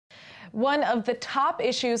One of the top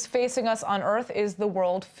issues facing us on Earth is the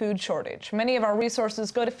world food shortage. Many of our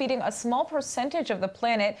resources go to feeding a small percentage of the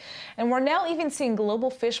planet, and we're now even seeing global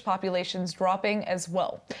fish populations dropping as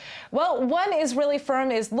well. Well, one Israeli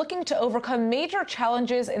firm is looking to overcome major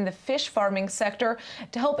challenges in the fish farming sector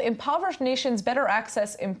to help impoverished nations better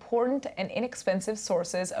access important and inexpensive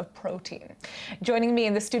sources of protein. Joining me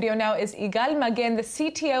in the studio now is Igal Magen, the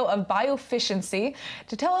CTO of BioFishency,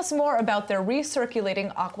 to tell us more about their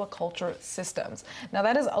recirculating aquaculture systems. Now,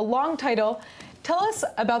 that is a long title. Tell us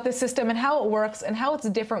about this system and how it works and how it's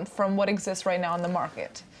different from what exists right now on the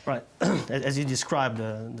market. Right. As you described,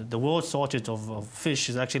 the world shortage of fish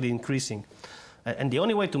is actually increasing. And the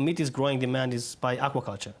only way to meet this growing demand is by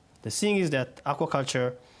aquaculture. The thing is that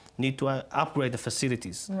aquaculture need to upgrade the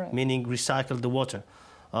facilities, right, meaning recycle the water.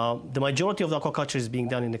 The majority of the aquaculture is being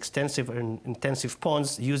done in extensive and intensive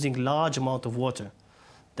ponds using large amount of water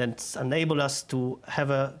that enable us to have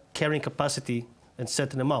a carrying capacity and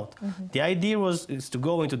certain amount. Mm-hmm. The idea is to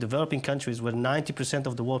go into developing countries where 90%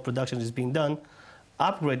 of the world production is being done,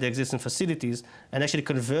 upgrade the existing facilities, and actually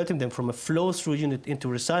converting them from a flow-through unit into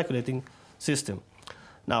a recycling system.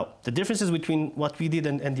 Now, the differences between what we did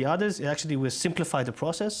and the others, actually we simplify the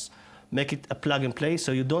process, make it a plug-and-play,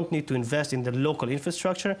 so you don't need to invest in the local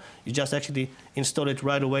infrastructure. You just actually install it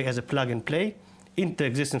right away as a plug-and-play into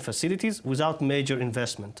existing facilities without major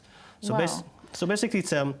investment. So, wow. So basically,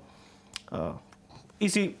 it's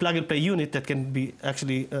easy plug-and-play unit that can be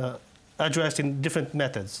actually addressed in different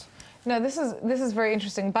methods. No, this is very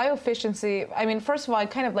interesting. BioFishency, I mean, first of all,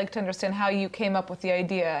 I'd kind of like to understand how you came up with the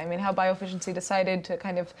idea. I mean, how BioFishency decided to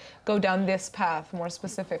kind of go down this path more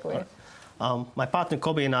specifically. Right. My partner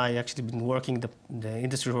Kobe and I actually been working the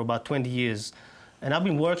industry for about 20 years. And I've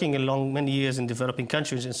been working along many years in developing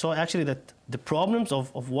countries, and so actually that the problems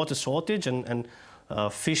of water shortage and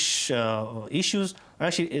fish issues are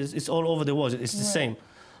actually it's all over the world. It's the same.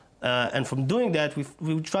 And from doing that,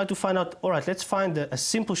 we try to find out, all right, let's find a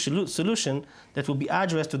simple solution that will be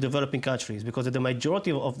addressed to developing countries, because the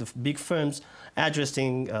majority of the big firms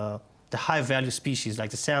addressing the high-value species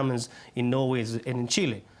like the salmons in Norway and in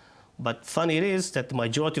Chile. But funny it is that the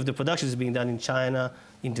majority of the production is being done in China,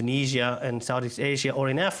 Indonesia, and Southeast Asia, or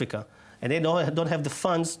in Africa. And they don't have the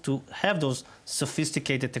funds to have those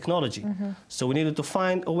sophisticated technology. Mm-hmm. So we needed to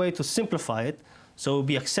find a way to simplify it so it would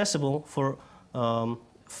be accessible for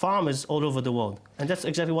farmers all over the world. And that's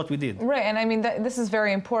exactly what we did. Right, and I mean, this is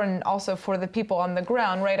very important also for the people on the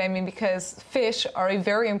ground, right? I mean, because fish are a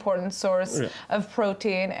very important source of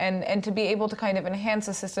protein, and to be able to kind of enhance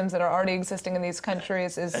the systems that are already existing in these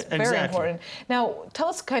countries is very important. Now, tell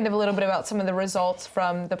us kind of a little bit about some of the results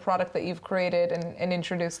from the product that you've created and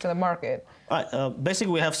introduced to the market. Right.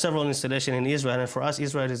 Basically, we have several installations in Israel, and for us,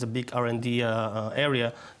 Israel is a big R&D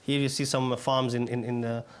area. Here you see some farms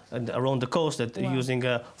around the coast that are using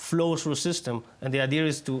a flow-through system, and the idea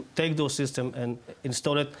is to take those systems and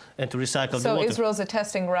install it and to recycle the water. So Israel's a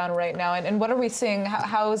testing ground right now, and what are we seeing?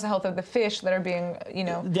 How is the health of the fish that are being,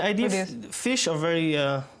 the idea fish are very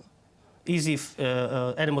easy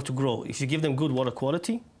animal to grow if you give them good water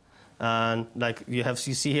quality. And like you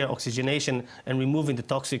see here, oxygenation and removing the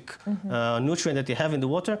toxic nutrient that they have in the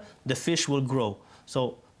water, the fish will grow.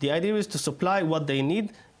 So the idea is to supply what they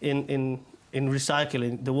need in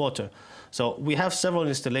recycling the water. So we have several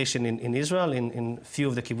installations in Israel, in a few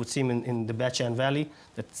of the kibbutzim in the Beit-Shean Valley.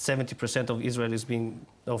 That 70% of Israel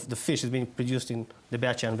of the fish is being produced in the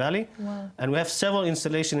Beit-Shean Valley. Wow. And we have several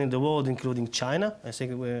installations in the world, including China. I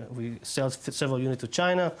think we sell several units to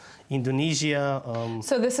China, Indonesia.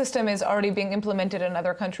 So this system is already being implemented in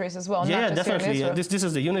other countries as well? Yeah, definitely. This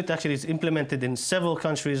is the unit actually is implemented in several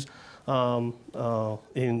countries, as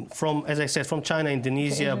I said, from China,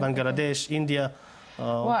 Indonesia, Bangladesh, India.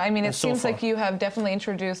 Well, I mean, it seems like you have definitely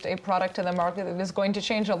introduced a product to the market that is going to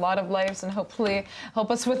change a lot of lives and hopefully help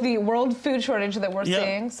us with the world food shortage that we're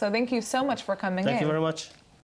seeing. So thank you so much for coming in. Thank you very much.